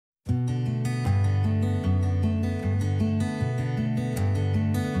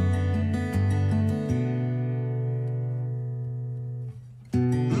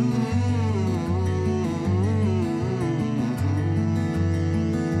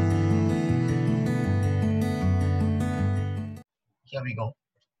Here we go.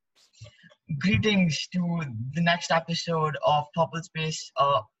 Greetings to the next episode of Purple Space,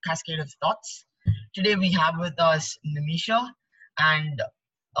 Cascade of Thoughts. Today we have with us Nimisha, and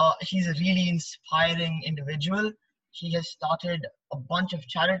she's a really inspiring individual. She has started a bunch of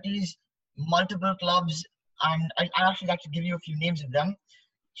charities, multiple clubs, and I actually like to give you a few names of them.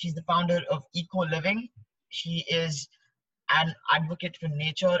 She's the founder of Eco Living. She is an advocate for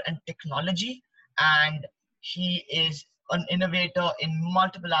nature and technology, and she is an innovator in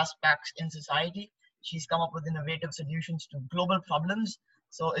multiple aspects in society. She's come up with innovative solutions to global problems.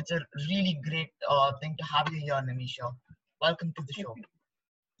 So it's a really great thing to have you here, Nimisha. Welcome to the show.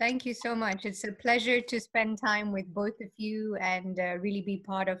 Thank you so much. It's a pleasure to spend time with both of you and really be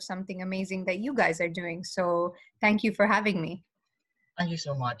part of something amazing that you guys are doing. So thank you for having me. Thank you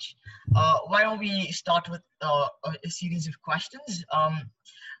so much. Why don't we start with a series of questions?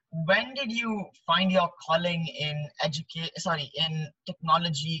 When did you find your calling in in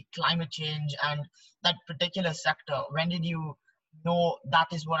technology, climate change, and that particular sector? When did you know that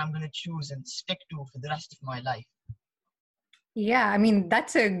is what I'm going to choose and stick to for the rest of my life? Yeah, I mean,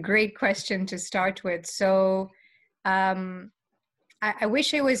 that's a great question to start with. So I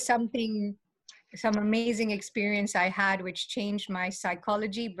wish it was some amazing experience I had which changed my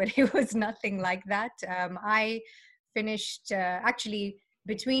psychology, but it was nothing like that. I finished actually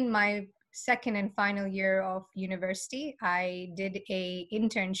between my second and final year of university, I did a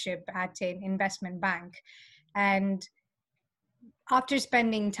internship at an investment bank. And after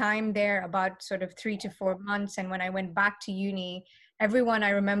spending time there about sort of 3 to 4 months, and when I went back to uni, everyone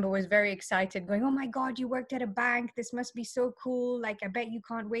I remember was very excited, going, "Oh my God, you worked at a bank. This must be so cool. Like, I bet you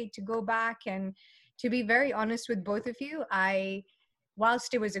can't wait to go back." And to be very honest with both of you,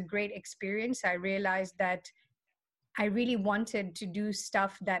 whilst it was a great experience, I realized that I really wanted to do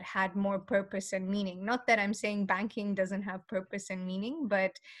stuff that had more purpose and meaning. Not that I'm saying banking doesn't have purpose and meaning,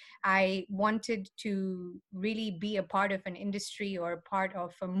 but I wanted to really be a part of an industry or a part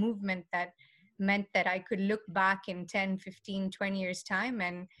of a movement that meant that I could look back in 10, 15, 20 years time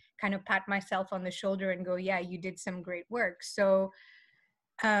and kind of pat myself on the shoulder and go, yeah, you did some great work. So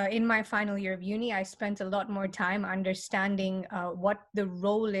in my final year of uni, I spent a lot more time understanding what the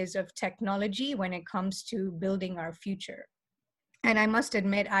role is of technology when it comes to building our future. And I must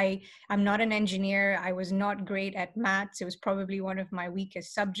admit, I'm not an engineer. I was not great at maths. It was probably one of my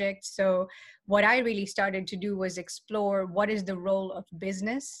weakest subjects. So what I really started to do was explore what is the role of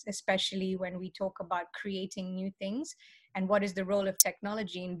business, especially when we talk about creating new things, and what is the role of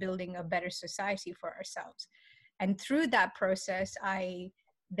technology in building a better society for ourselves. And through that process, I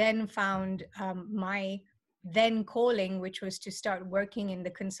then found my then calling, which was to start working in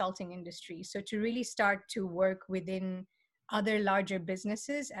the consulting industry. So to really start to work within other larger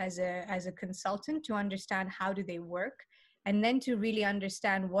businesses as a consultant, to understand how do they work, and then to really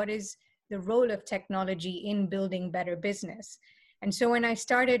understand what is the role of technology in building better business. And so when I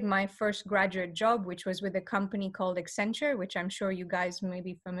started my first graduate job, which was with a company called Accenture, which I'm sure you guys may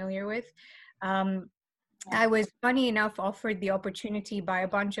be familiar with, I was, funny enough, offered the opportunity by a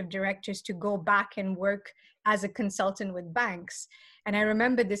bunch of directors to go back and work as a consultant with banks. And I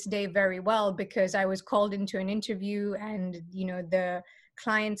remember this day very well because I was called into an interview, and, you know, the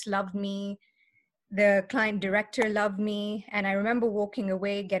clients loved me. The client director loved me. And I remember walking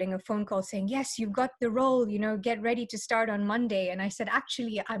away, getting a phone call saying, "Yes, you've got the role, you know, get ready to start on Monday." And I said,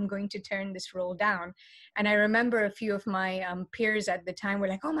 "Actually, I'm going to turn this role down." And I remember a few of my peers at the time were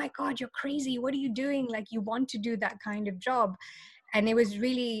like, "Oh my God, you're crazy. What are you doing? Like, you want to do that kind of job?" And it was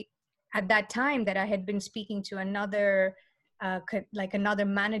really at that time that I had been speaking to another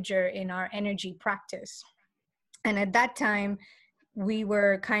manager in our energy practice. And at that time,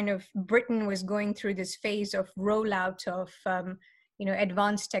 Britain was going through this phase of rollout of,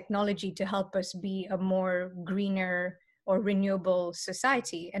 advanced technology to help us be a more greener or renewable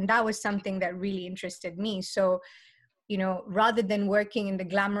society. And that was something that really interested me. So, you know, rather than working in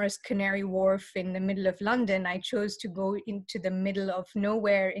the glamorous Canary Wharf in the middle of London, I chose to go into the middle of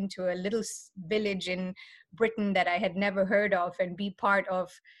nowhere, into a little village in Britain that I had never heard of, and be part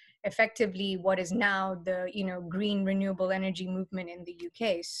of effectively what is now the, you know, green renewable energy movement in the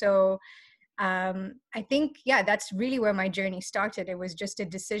UK. So I think, yeah, that's really where my journey started. It was just a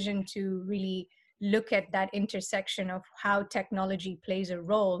decision to really look at that intersection of how technology plays a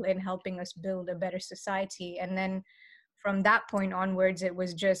role in helping us build a better society. And then from that point onwards, it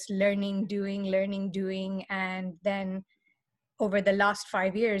was just learning, doing, and then over the last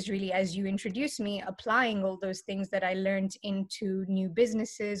 5 years, really, as you introduced me, applying all those things that I learned into new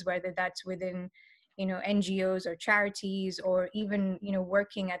businesses, whether that's within, you know, NGOs or charities, or even, you know,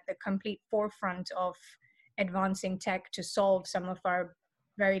 working at the complete forefront of advancing tech to solve some of our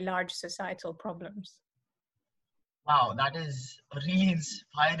very large societal problems. Wow, that is a really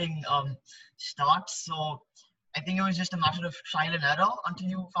inspiring start. So I think it was just a matter of trial and error until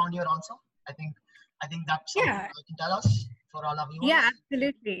you found your answer. I think I think that's something Yeah. you can tell us for all our Yeah, viewers.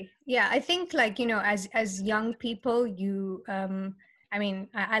 absolutely. Yeah, I think, like, as young people, I mean,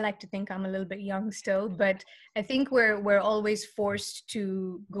 I like to think I'm a little bit young still, but I think we're always forced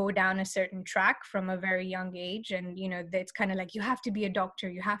to go down a certain track from a very young age. And it's kind of like, you have to be a doctor,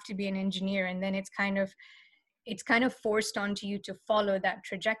 you have to be an engineer, and then it's kind of forced onto you to follow that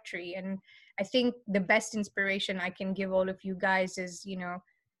trajectory. And I think the best inspiration I can give all of you guys is,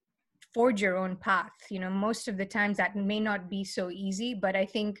 forge your own path. Most of the times that may not be so easy, but I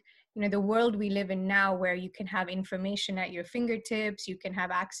think the world we live in now, where you can have information at your fingertips, you can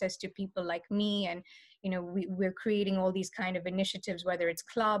have access to people like me, and we're creating all these kind of initiatives, whether it's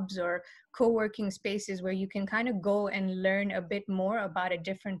clubs or co-working spaces, where you can kind of go and learn a bit more about a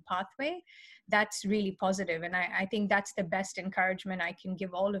different pathway. That's really positive, and I think that's the best encouragement I can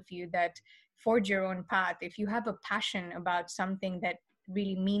give all of you, that forge your own path. If you have a passion about something that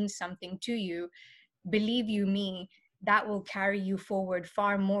really means something to you, believe you me, that will carry you forward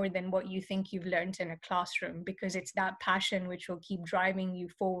far more than what you think you've learned in a classroom, because it's that passion which will keep driving you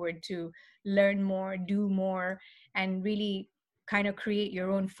forward to learn more, do more, and really kind of create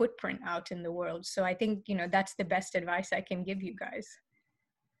your own footprint out in the world. So I think, that's the best advice I can give you guys.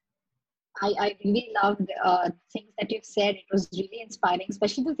 I really loved things that you've said. It was really inspiring,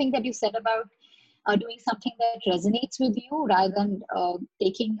 especially the thing that you said about doing something that resonates with you rather than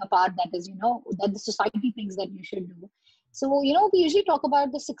taking a path that is, that the society thinks that you should do. So, we usually talk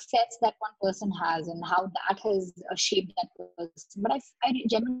about the success that one person has and how that has shaped that person. But I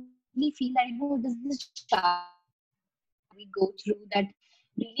genuinely feel that, there's this challenge we go through that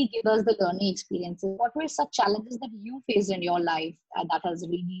really give us the learning experiences. What were such challenges that you faced in your life that has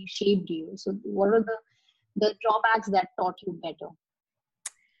really shaped you? So what are the drawbacks that taught you better?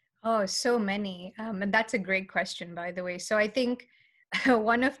 Oh, so many. And that's a great question, by the way. So I think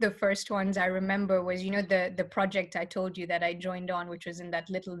one of the first ones I remember was, the project I told you that I joined on, which was in that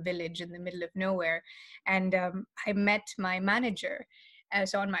little village in the middle of nowhere. And I met my manager.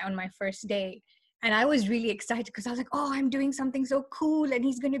 So on my first day. And I was really excited because I was like, oh, I'm doing something so cool and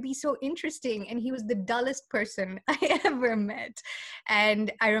he's going to be so interesting. And he was the dullest person I ever met.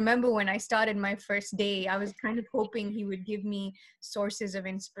 And I remember when I started my first day, I was kind of hoping he would give me sources of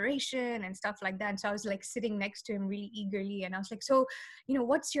inspiration and stuff like that. And so I was like sitting next to him really eagerly. And I was like, so,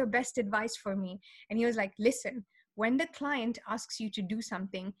 what's your best advice for me? And he was like, listen, when the client asks you to do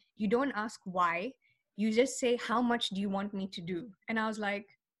something, you don't ask why. You just say, how much do you want me to do? And I was like,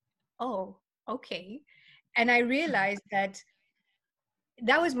 oh, okay. And I realized that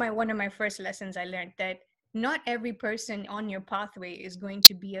was one of my first lessons I learned, that not every person on your pathway is going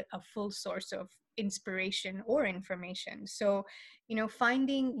to be a full source of inspiration or information. So,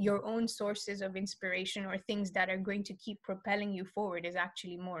 finding your own sources of inspiration or things that are going to keep propelling you forward is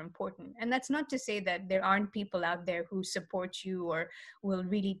actually more important. And that's not to say that there aren't people out there who support you or will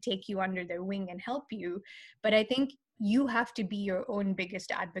really take you under their wing and help you. But I think you have to be your own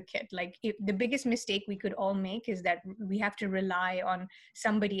biggest advocate. Like, the biggest mistake we could all make is that we have to rely on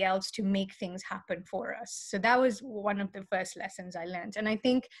somebody else to make things happen for us. So that was one of the first lessons I learned. And I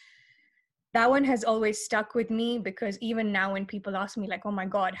think that one has always stuck with me, because even now when people ask me like, oh my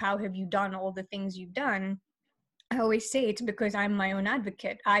God, how have you done all the things you've done? I always say it's because I'm my own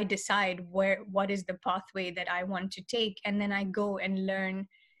advocate. I decide what is the pathway that I want to take. And then I go and learn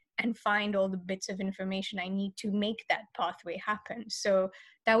and find all the bits of information I need to make that pathway happen. So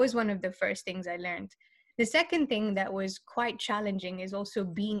that was one of the first things I learned. The second thing that was quite challenging is also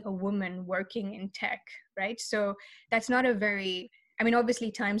being a woman working in tech, right? So that's not obviously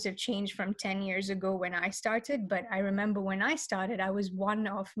times have changed from 10 years ago when I started, but I remember when I started, I was one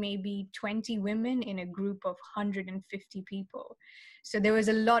of maybe 20 women in a group of 150 people. So there was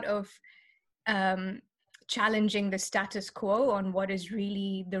a lot of challenging the status quo on what is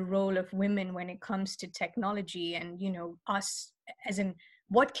really the role of women when it comes to technology, and us as in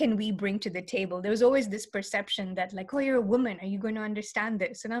what can we bring to the table. There was always this perception that like, oh, you're a woman, are you going to understand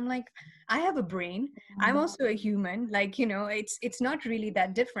this? And I'm like, I have a brain, I'm also a human, like, it's not really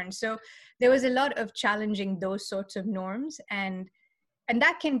that different. So there was a lot of challenging those sorts of norms, and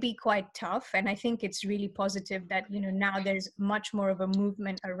that can be quite tough. And I think it's really positive that, now there's much more of a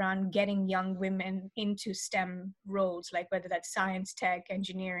movement around getting young women into STEM roles, like whether that's science, tech,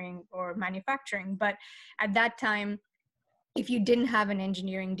 engineering, or manufacturing. But at that time, if you didn't have an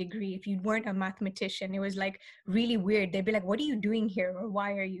engineering degree, if you weren't a mathematician, it was like really weird. They'd be like, what are you doing here? Or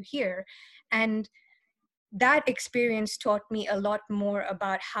why are you here? And that experience taught me a lot more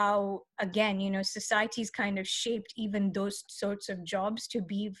about how, again, society's kind of shaped even those sorts of jobs to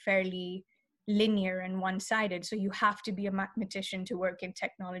be fairly linear and one-sided. So you have to be a mathematician to work in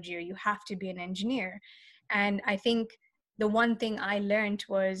technology, or you have to be an engineer. And I think the one thing I learned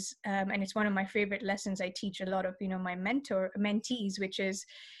was, and it's one of my favorite lessons I teach a lot of, my mentees, which is,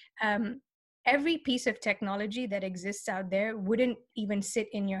 um, every piece of technology that exists out there wouldn't even sit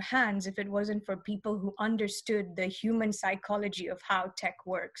in your hands if it wasn't for people who understood the human psychology of how tech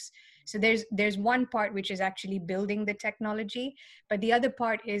works. So there's one part which is actually building the technology, but the other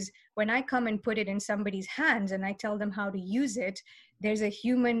part is when I come and put it in somebody's hands and I tell them how to use it, there's a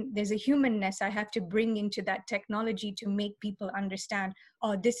humanness I have to bring into that technology to make people understand,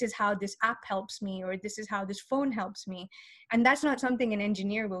 oh, this is how this app helps me, or this is how this phone helps me. And that's not something an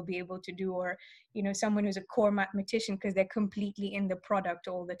engineer will be able to do, or someone who's a core mathematician, because they're completely in the product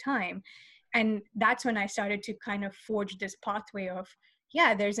all the time. And that's when I started to kind of forge this pathway of,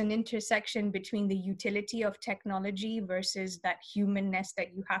 yeah, there's an intersection between the utility of technology versus that humanness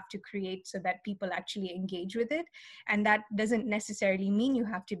that you have to create so that people actually engage with it. And that doesn't necessarily mean you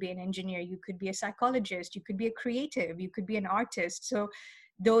have to be an engineer. You could be a psychologist, you could be a creative, you could be an artist. So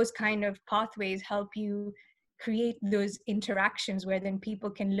those kind of pathways help you create those interactions where then people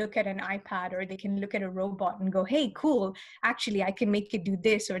can look at an iPad or they can look at a robot and go, hey, cool, actually I can make it do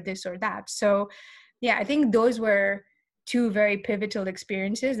this or this or that. So yeah, I think those were two very pivotal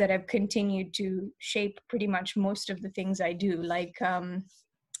experiences that have continued to shape pretty much most of the things I do. Like,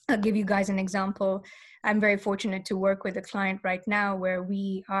 I'll give you guys an example. I'm very fortunate to work with a client right now where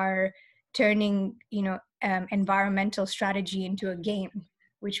we are turning, environmental strategy into a game,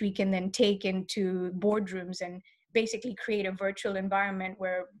 which we can then take into boardrooms and basically create a virtual environment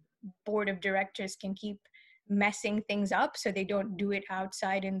where board of directors can keep messing things up so they don't do it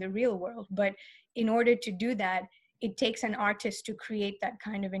outside in the real world. But in order to do that, it takes an artist to create that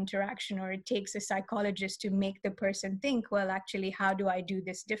kind of interaction, or it takes a psychologist to make the person think, well, actually, how do I do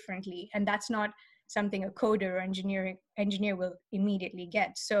this differently? And that's not something a coder or engineer will immediately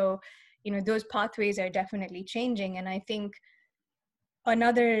get. So, those pathways are definitely changing. And I think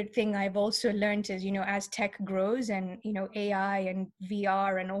another thing I've also learned is, as tech grows and, AI and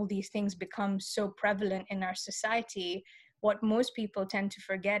VR and all these things become so prevalent in our society, what most people tend to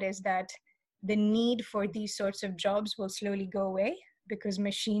forget is that the need for these sorts of jobs will slowly go away because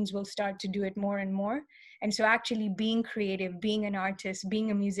machines will start to do it more and more. And so actually being creative, being an artist,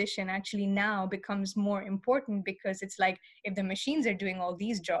 being a musician actually now becomes more important, because it's like, if the machines are doing all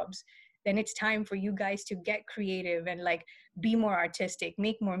these jobs, then it's time for you guys to get creative and like be more artistic,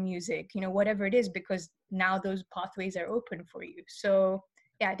 make more music, whatever it is, because now those pathways are open for you. So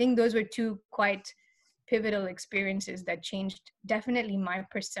yeah, I think those were two quite pivotal experiences that changed definitely my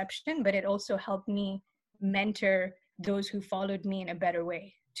perception, but it also helped me mentor those who followed me in a better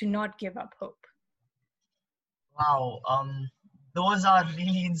way to not give up hope. Wow, those are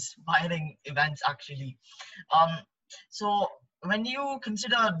really inspiring events, actually. Um, so when you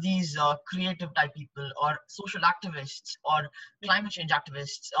consider these creative type people or social activists or climate change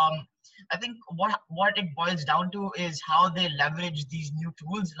activists, I think what it boils down to is how they leverage these new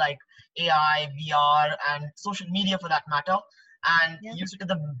tools like AI, VR, and social media for that matter, and use it to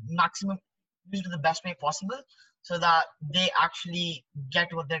the maximum, use it to the best way possible, so that they actually get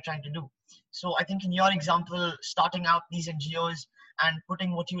what they're trying to do. So I think in your example, starting out these NGOs and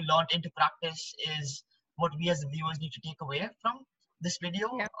putting what you learned into practice is what we as the viewers need to take away from this video.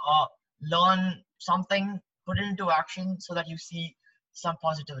 Learn something, put it into action so that you see some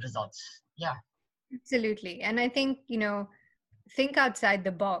positive results. Yeah. Absolutely. And I think, think outside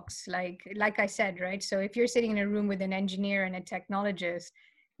the box, like I said, right? So if you're sitting in a room with an engineer and a technologist,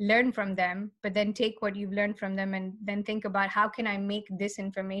 learn from them, but then take what you've learned from them and then think about, how can I make this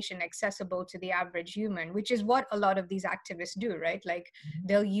information accessible to the average human, which is what a lot of these activists do, right? Like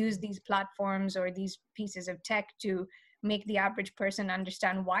they'll use these platforms or these pieces of tech to make the average person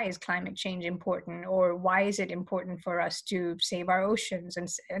understand, why is climate change important, or why is it important for us to save our oceans,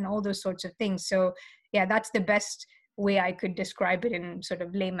 and all those sorts of things. So yeah, that's the best way I could describe it in sort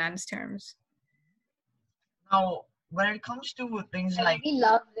of layman's terms. Now, when it comes to things like, really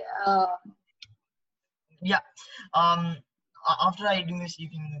love yeah, after I do this, you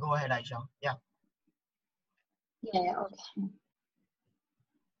can go ahead, Aisha. Yeah. okay.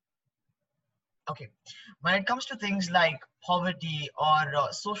 Okay. When it comes to things like poverty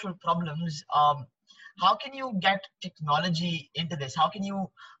or social problems, how can you get technology into this? How can you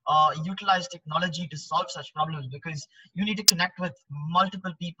utilize technology to solve such problems? Because you need to connect with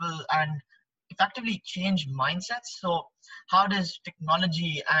multiple people, and effectively change mindsets. So how does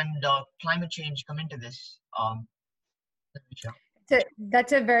technology and climate change come into this? Nimisha?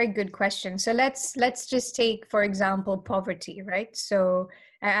 That's a very good question. So let's just take, for example, poverty, right? So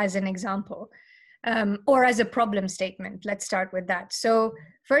as an example, or as a problem statement. Let's start with that. So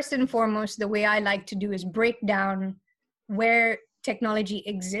first and foremost, the way I like to do is break down where technology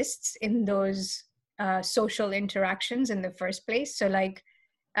exists in those social interactions in the first place. So like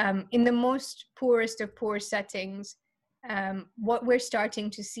in the most poorest of poor settings, what we're starting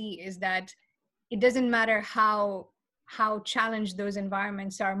to see is that it doesn't matter how challenged those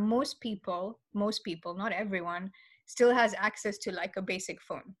environments are. Most people, not everyone, still has access to like a basic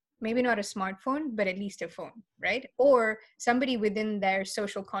phone. Maybe not a smartphone, but at least a phone, right? Or somebody within their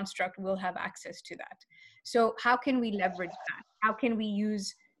social construct will have access to that. So how can we leverage that? How can we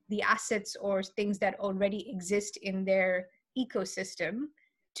use the assets or things that already exist in their ecosystem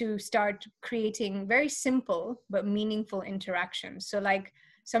to start creating very simple but meaningful interactions? So like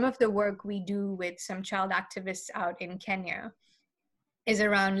some of the work we do with some child activists out in Kenya is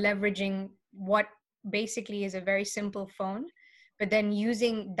around leveraging what basically is a very simple phone, but then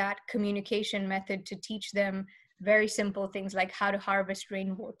using that communication method to teach them very simple things like how to harvest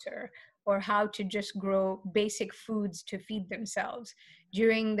rainwater or how to just grow basic foods to feed themselves.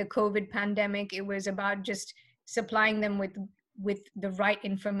 During the COVID pandemic, it was about just supplying them with the right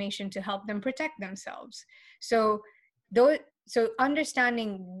information to help them protect themselves. So though so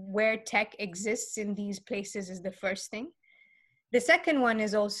understanding where tech exists in these places is the first thing. The second one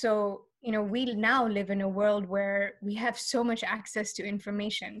is also, we now live in a world where we have so much access to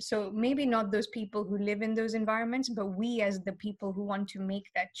information. So maybe not those people who live in those environments, but we as the people who want to make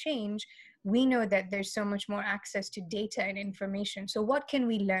that change, we know that there's so much more access to data and information. So what can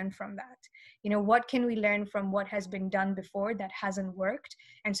we learn from that? What can we learn from what has been done before that hasn't worked?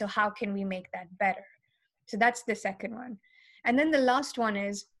 And so how can we make that better? So that's the second one. And then the last one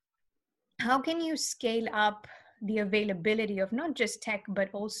is, how can you scale up the availability of not just tech, but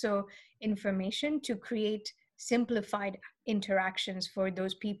also information to create simplified interactions for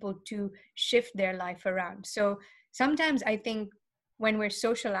those people to shift their life around? So sometimes I think when we're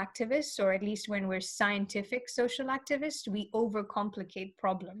social activists, or at least when we're scientific social activists, we overcomplicate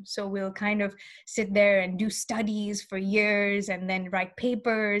problems. So we'll kind of sit there and do studies for years and then write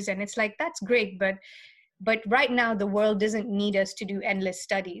papers. And it's like, that's great, but right now, the world doesn't need us to do endless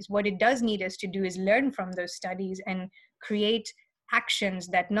studies. What it does need us to do is learn from those studies and create actions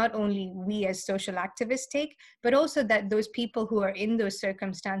that not only we as social activists take, but also that those people who are in those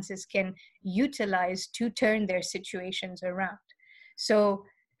circumstances can utilize to turn their situations around. So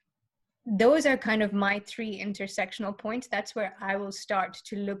those are kind of my three intersectional points. That's where I will start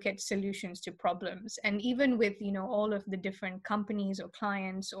to look at solutions to problems. And even with, all of the different companies or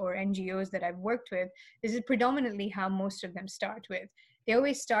clients or NGOs that I've worked with, this is predominantly how most of them start with. They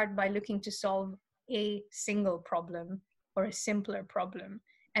always start by looking to solve a single problem or a simpler problem,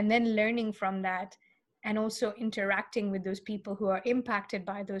 and then learning from that and also interacting with those people who are impacted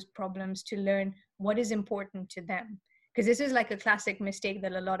by those problems to learn what is important to them. Because this is like a classic mistake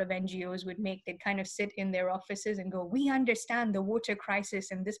that a lot of NGOs would make. They'd kind of sit in their offices and go, we understand the water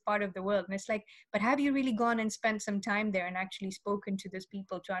crisis in this part of the world. And it's like, but have you really gone and spent some time there and actually spoken to those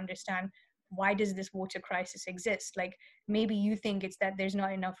people to understand why does this water crisis exist? Like maybe you think it's that there's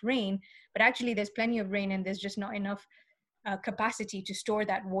not enough rain, but actually there's plenty of rain and there's just not enough capacity to store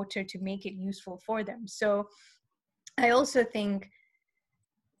that water to make it useful for them. So I also think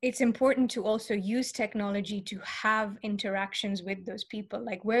it's important to also use technology to have interactions with those people.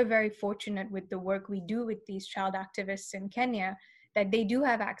 Like we're very fortunate with the work we do with these child activists in Kenya, that they do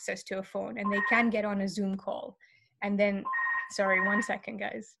have access to a phone and they can get on a Zoom call. And then, sorry, 1 second,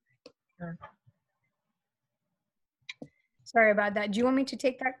 guys. Sure. Sorry about that. Do you want me to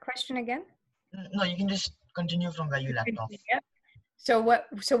take that question again? No, you can just continue from where you left off. Yep. So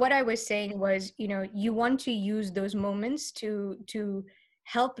what I was saying was, you want to use those moments to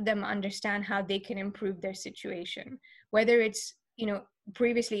help them understand how they can improve their situation. Whether it's,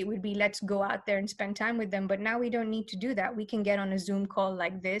 previously it would be, let's go out there and spend time with them, but now we don't need to do that. We can get on a Zoom call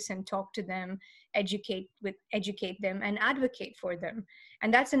like this and talk to them, educate them and advocate for them.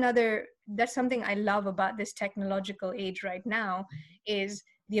 And that's something I love about this technological age right now, is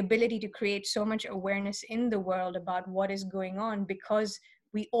the ability to create so much awareness in the world about what is going on, because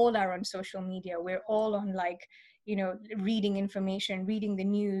we all are on social media. We're all on reading information, reading the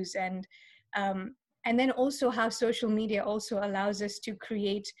news, and then also how social media also allows us to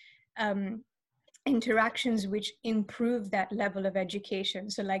create interactions which improve that level of education.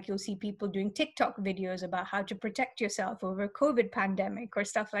 So like you'll see people doing TikTok videos about how to protect yourself over COVID pandemic or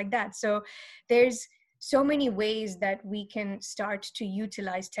stuff like that. So there's so many ways that we can start to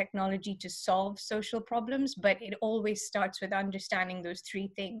utilize technology to solve social problems, but it always starts with understanding those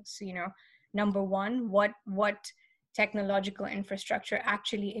three things. You know, number one, what technological infrastructure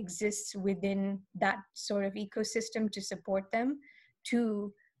actually exists within that sort of ecosystem to support them.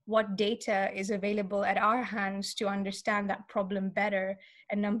 Two, what data is available at our hands to understand that problem better.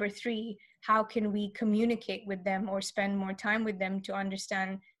 And number three, how can we communicate with them or spend more time with them to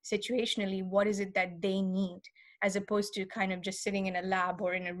understand situationally what is it that they need, as opposed to kind of just sitting in a lab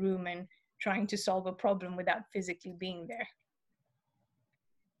or in a room and trying to solve a problem without physically being there.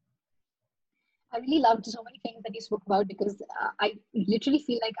 I really loved so many things that you spoke about, because I literally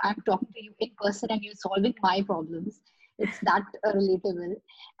feel like I'm talking to you in person and you're solving my problems. It's that relatable.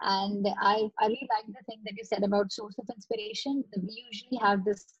 And I really like the thing that you said about source of inspiration. We usually have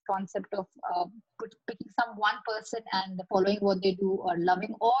this concept of picking some one person and following what they do or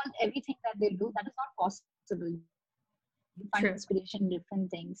loving everything that they do. That is not possible. You find True. inspiration in different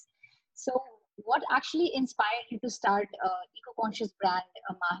things. So what actually inspired you to start eco-conscious brand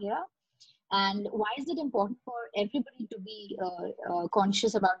Mahira? And why is it important for everybody to be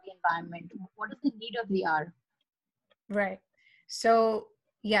conscious about the environment? What is the need of the hour? Right. So,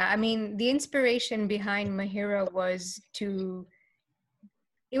 yeah, I mean, the inspiration behind Mahira was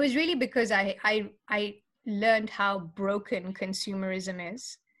it was really because I learned how broken consumerism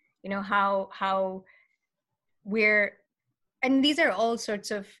is, you know, how we're, and these are all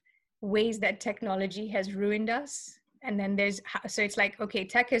sorts of ways that technology has ruined us. And then so it's like, okay,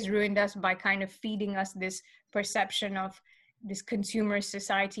 tech has ruined us by kind of feeding us this perception of this consumer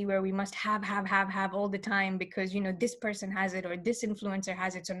society where we must have all the time because, you know, this person has it or this influencer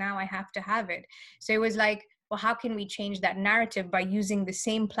has it, so now I have to have it. So it was like, well, how can we change that narrative by using the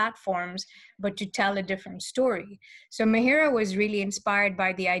same platforms but to tell a different story? So Mahira was really inspired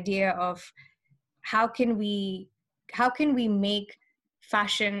by the idea of how can we make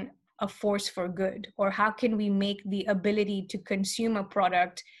fashion a force for good, or how can we make the ability to consume a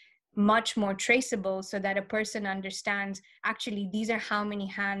product much more traceable, so that a person understands, actually, these are how many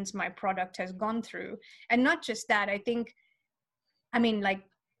hands my product has gone through. And not just that, I mean, like,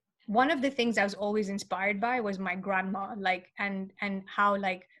 one of the things I was always inspired by was my grandma, like, and how,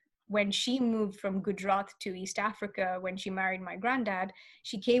 like, when she moved from Gujarat to East Africa, when she married my granddad,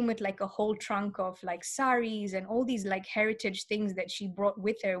 she came with like a whole trunk of like saris and all these like heritage things that she brought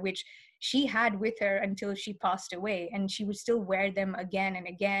with her, which she had with her until she passed away. And she would still wear them again and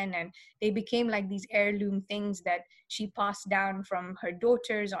again. And they became like these heirloom things that she passed down from her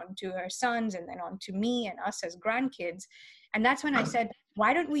daughters onto her sons and then onto me and us as grandkids. And that's when I said,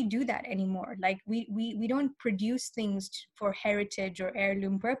 why don't we do that anymore? Like we don't produce things for heritage or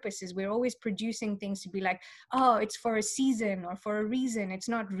heirloom purposes. We're always producing things to be like, oh, it's for a season or for a reason. It's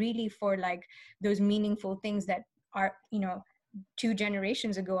not really for like those meaningful things that are, you know, 2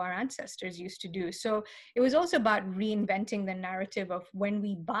 generations ago our ancestors used to do. So it was also about reinventing the narrative of when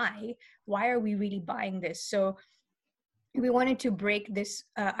we buy, why are we really buying this? So we wanted to break this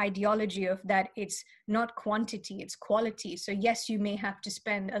ideology of that it's not quantity, it's quality. So yes, you may have to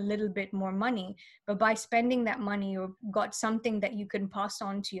spend a little bit more money, but by spending that money, you've got something that you can pass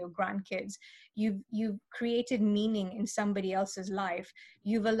on to your grandkids. You've created meaning in somebody else's life.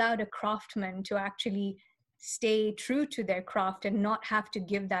 You've allowed a craftsman to actually stay true to their craft and not have to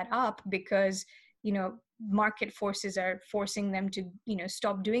give that up because, you know, market forces are forcing them to, you know,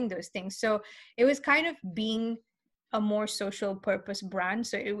 stop doing those things. So it was kind of being a more social purpose brand.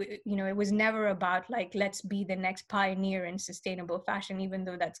 So you know, it was never about like, let's be the next pioneer in sustainable fashion, even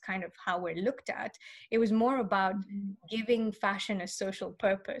though that's kind of how we're looked at. It was more about giving fashion a social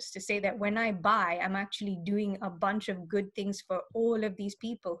purpose, to say that when I buy, I'm actually doing a bunch of good things for all of these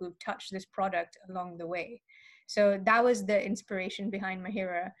people who've touched this product along the way. So that was the inspiration behind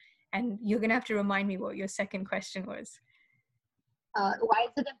Mahira. And you're gonna have to remind me what your second question was. Why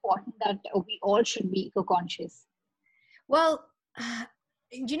is it important that we all should be eco-conscious? Well,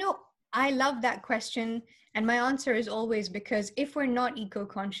 you know, I love that question. And my answer is always, because if we're not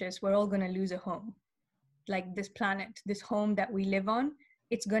eco-conscious, we're all going to lose a home. Like this planet, this home that we live on,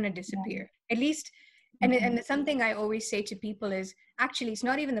 it's going to disappear. At least, and something I always say to people is, actually, it's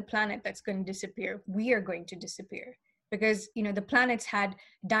not even the planet that's going to disappear. We are going to disappear. Because, you know, the planets had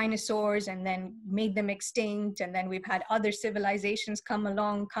dinosaurs and then made them extinct. And then we've had other civilizations come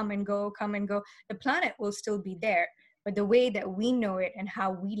along, come and go. The planet will still be there. but the way that we know it and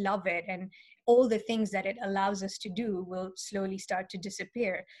how we love it and all the things that it allows us to do will slowly start to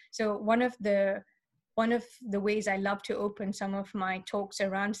disappear. So one of the ways I love to open some of my talks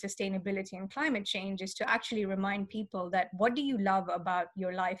around sustainability and climate change is to actually remind people that what do you love about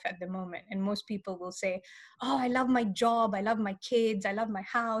your life at the moment? And most people will say, oh, I love my job, I love my kids, I love my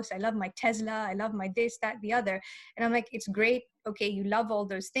house, I love my Tesla, I love my this, that, the other. And I'm like, it's great. Okay, you love all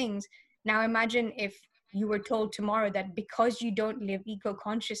those things. Now imagine if you were told tomorrow that because you don't live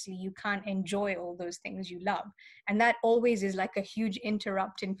eco-consciously, you can't enjoy all those things you love. And that always is like a huge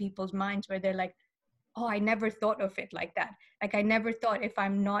interrupt in people's minds where they're like, oh, I never thought of it like that. Like I never thought if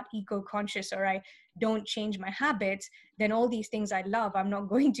I'm not eco-conscious or I don't change my habits, then all these things I love, I'm not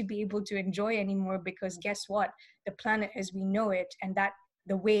going to be able to enjoy anymore, because guess what? The planet as we know it and that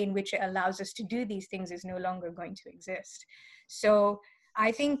the way in which it allows us to do these things is no longer going to exist. So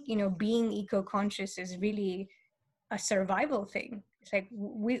I think, being eco-conscious is really a survival thing. It's like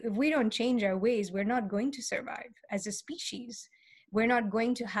if we don't change our ways, we're not going to survive as a species. We're not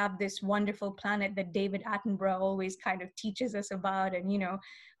going to have this wonderful planet that David Attenborough always kind of teaches us about. And,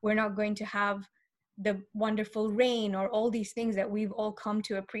 we're not going to have the wonderful rain or all these things that we've all come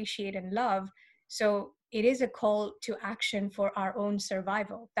to appreciate and love. So it is a call to action for our own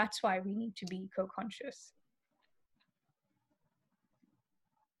survival. That's why we need to be eco-conscious.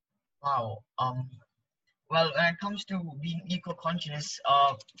 Wow. Well, when it comes to being eco-conscious,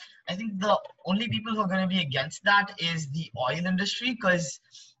 I think the only people who are going to be against that is the oil industry, because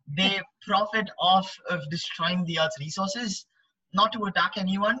they profit off of destroying the Earth's resources. Not to attack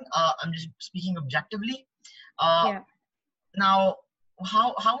anyone, I'm just speaking objectively. Yeah. Now,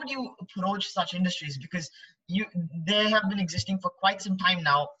 how would you approach such industries? Because they have been existing for quite some time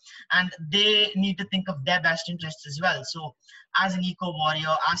now, and they need to think of their best interests as well. So as an eco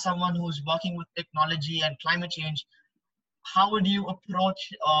warrior, as someone who's working with technology and climate change, how would you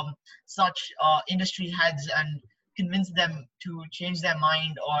approach such industry heads and convince them to change their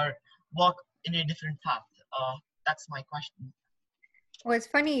mind or work in a different path? That's my question. Well, it's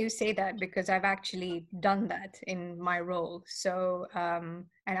funny you say that, because I've actually done that in my role. So, and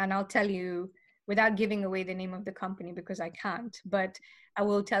I'll tell you, without giving away the name of the company because I can't, but I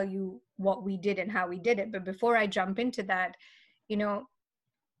will tell you what we did and how we did it. But before I jump into that,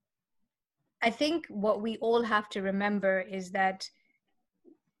 I think what we all have to remember is that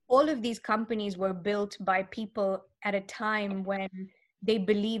all of these companies were built by people at a time when they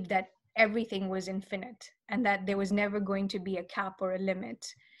believed that everything was infinite and that there was never going to be a cap or a limit.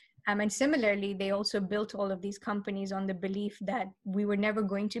 And similarly, they also built all of these companies on the belief that we were never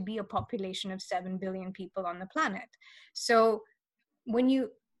going to be a population of 7 billion people on the planet. So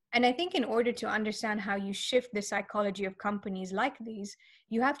and I think in order to understand how you shift the psychology of companies like these,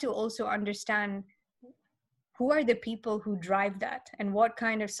 you have to also understand who are the people who drive that and what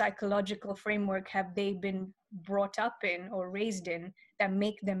kind of psychological framework have they been brought up in or raised in that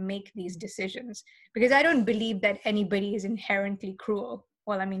make them make these decisions. Because I don't believe that anybody is inherently cruel.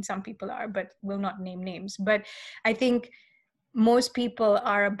 Well, I mean, some people are, but we'll not name names. But I think most people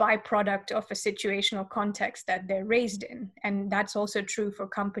are a byproduct of a situational context that they're raised in. And that's also true for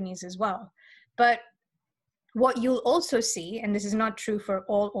companies as well. But what you'll also see, and this is not true for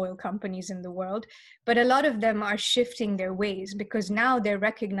all oil companies in the world, but a lot of them are shifting their ways, because now they're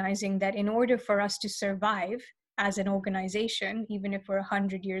recognizing that in order for us to survive as an organization, even if we're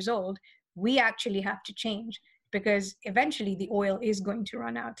 100 years old, we actually have to change, because eventually the oil is going to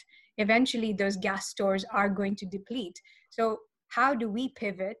run out. Eventually those gas stores are going to deplete. So how do we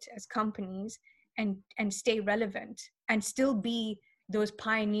pivot as companies and stay relevant and still be those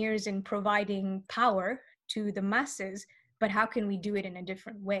pioneers in providing power to the masses, but how can we do it in a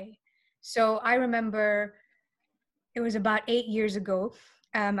different way? So I remember it was about 8 years ago,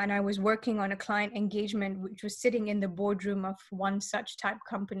 and I was working on a client engagement, which was sitting in the boardroom of one such type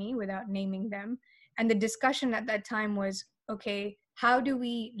company without naming them. And the discussion at that time was, okay, how do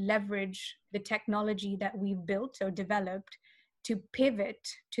we leverage the technology that we've built or developed to pivot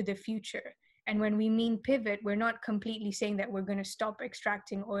to the future? And when we mean pivot, we're not completely saying that we're going to stop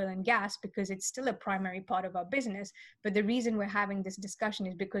extracting oil and gas, because it's still a primary part of our business. But the reason we're having this discussion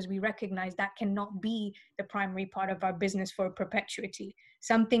is because we recognize that cannot be the primary part of our business for perpetuity.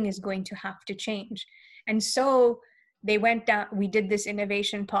 Something is going to have to change. And so they went down, we did this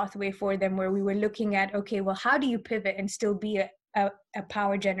innovation pathway for them where we were looking at, okay, well, how do you pivot and still be a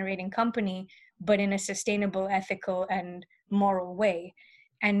power generating company, but in a sustainable, ethical, and moral way?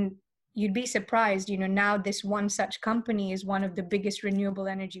 And you'd be surprised, now this one such company is one of the biggest renewable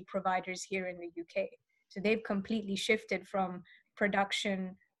energy providers here in the UK. So they've completely shifted from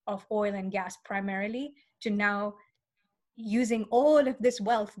production of oil and gas primarily to now using all of this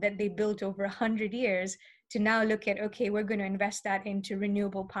wealth that they built over 100 years to now look at, okay, we're going to invest that into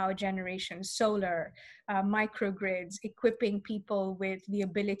renewable power generation, solar, microgrids, equipping people with the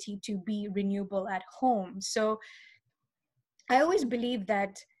ability to be renewable at home. So I always believe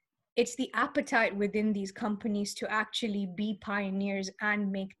that it's the appetite within these companies to actually be pioneers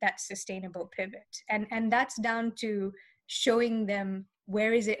and make that sustainable pivot. And that's down to showing them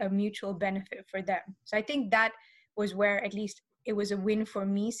where is it a mutual benefit for them. So I think that was where at least it was a win for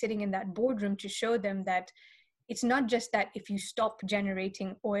me sitting in that boardroom to show them that it's not just that if you stop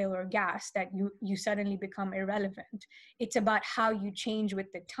generating oil or gas that you suddenly become irrelevant. It's about how you change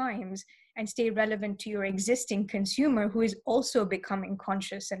with the times and stay relevant to your existing consumer who is also becoming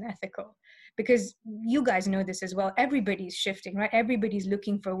conscious and ethical. Because you guys know this as well, everybody's shifting, right? Everybody's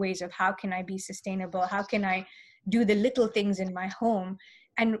looking for ways of how can I be sustainable? How can I do the little things in my home?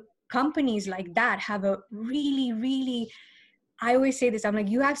 And companies like that have a really, really, I always say this, I'm like,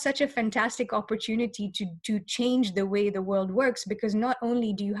 you have such a fantastic opportunity to change the way the world works, because not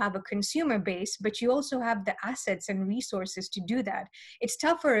only do you have a consumer base, but you also have the assets and resources to do that. It's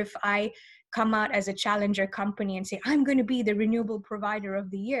tougher if I come out as a challenger company and say, I'm going to be the renewable provider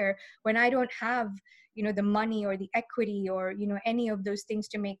of the year, when I don't have, the money or the equity or, any of those things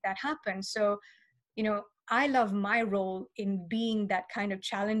to make that happen. So, I love my role in being that kind of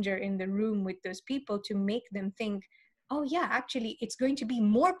challenger in the room with those people to make them think, oh yeah, actually, it's going to be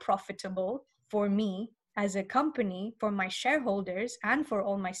more profitable for me as a company, for my shareholders, and for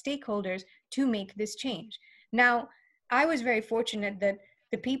all my stakeholders to make this change. Now, I was very fortunate that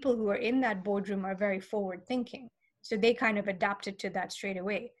the people who are in that boardroom are very forward thinking. So they kind of adapted to that straight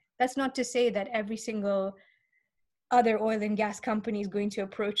away. That's not to say that every single other oil and gas companies going to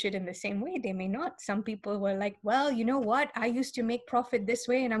approach it in the same way. They may not. Some people were like, well, you know what? I used to make profit this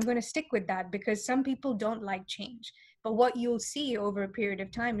way and I'm going to stick with that, because some people don't like change. But what you'll see over a period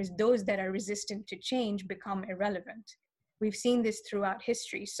of time is those that are resistant to change become irrelevant. We've seen this throughout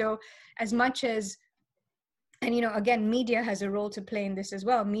history. So as much as, and again, media has a role to play in this as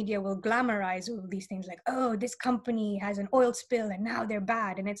well. Media will glamorize all these things like, oh, this company has an oil spill and now they're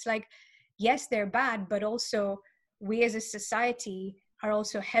bad. And it's like, yes, they're bad, but also we as a society are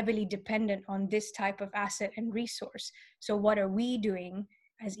also heavily dependent on this type of asset and resource. So what are we doing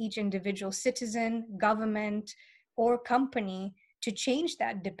as each individual citizen, government, or company to change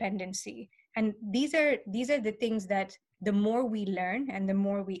that dependency? And these are the things that the more we learn and the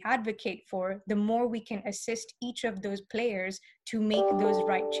more we advocate for, the more we can assist each of those players to make those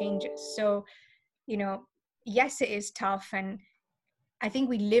right changes. So, yes, it is tough. And I think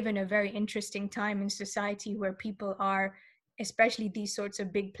we live in a very interesting time in society where people are, especially these sorts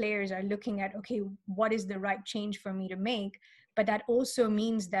of big players, are looking at, okay, what is the right change for me to make? But that also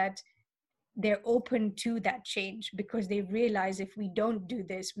means that they're open to that change, because they realize if we don't do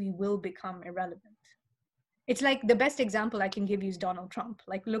this, we will become irrelevant. It's like the best example I can give you is Donald Trump.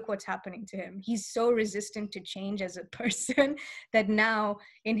 Like, look what's happening to him. He's so resistant to change as a person that now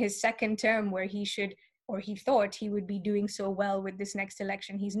in his second term, where he should, or he thought he would be doing so well with this next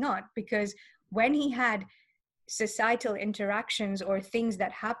election, he's not. Because when he had societal interactions or things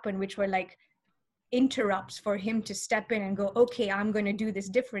that happen, which were like interrupts for him to step in and go, okay, I'm going to do this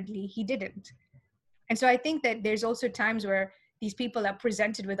differently, he didn't. And so I think that there's also times where these people are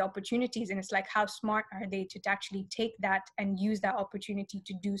presented with opportunities, and it's like, how smart are they to actually take that and use that opportunity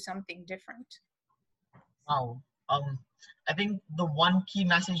to do something different? Wow. I think the one key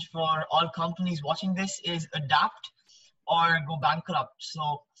message for all companies watching this is adapt or go bankrupt.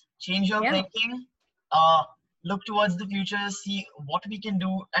 So change your thinking, look towards the future, see what we can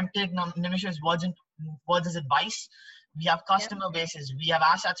do, and take Nimisha's words as advice. We have customer bases, we have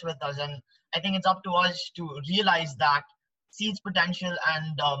assets with us, and I think it's up to us to realize that, see its potential,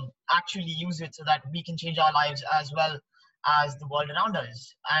 and actually use it so that we can change our lives as well as the world around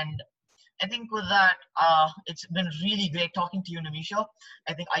us. And I think with that, it's been really great talking to you, Nimisha.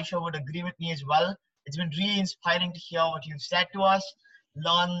 I think Aisha would agree with me as well. It's been really inspiring to hear what you've said to us,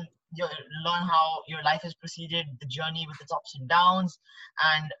 learn how your life has proceeded, the journey with its ups and downs.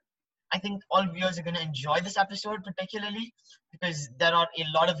 And I think all viewers are going to enjoy this episode particularly, because there are a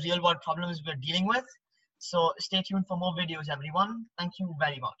lot of real world problems we're dealing with. So stay tuned for more videos, everyone. Thank you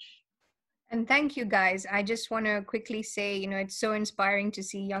very much. And thank you, guys. I just want to quickly say, it's so inspiring to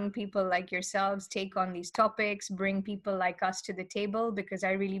see young people like yourselves take on these topics, bring people like us to the table, because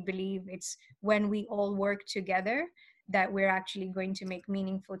I really believe it's when we all work together that we're actually going to make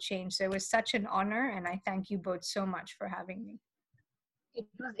meaningful change. So it was such an honor, and I thank you both so much for having me.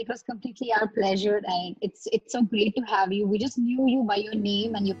 It was completely our pleasure, and it's so great to have you. We just knew you by your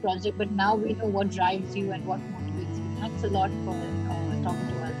name and your project, but now we know what drives you and what motivates you. Thanks a lot for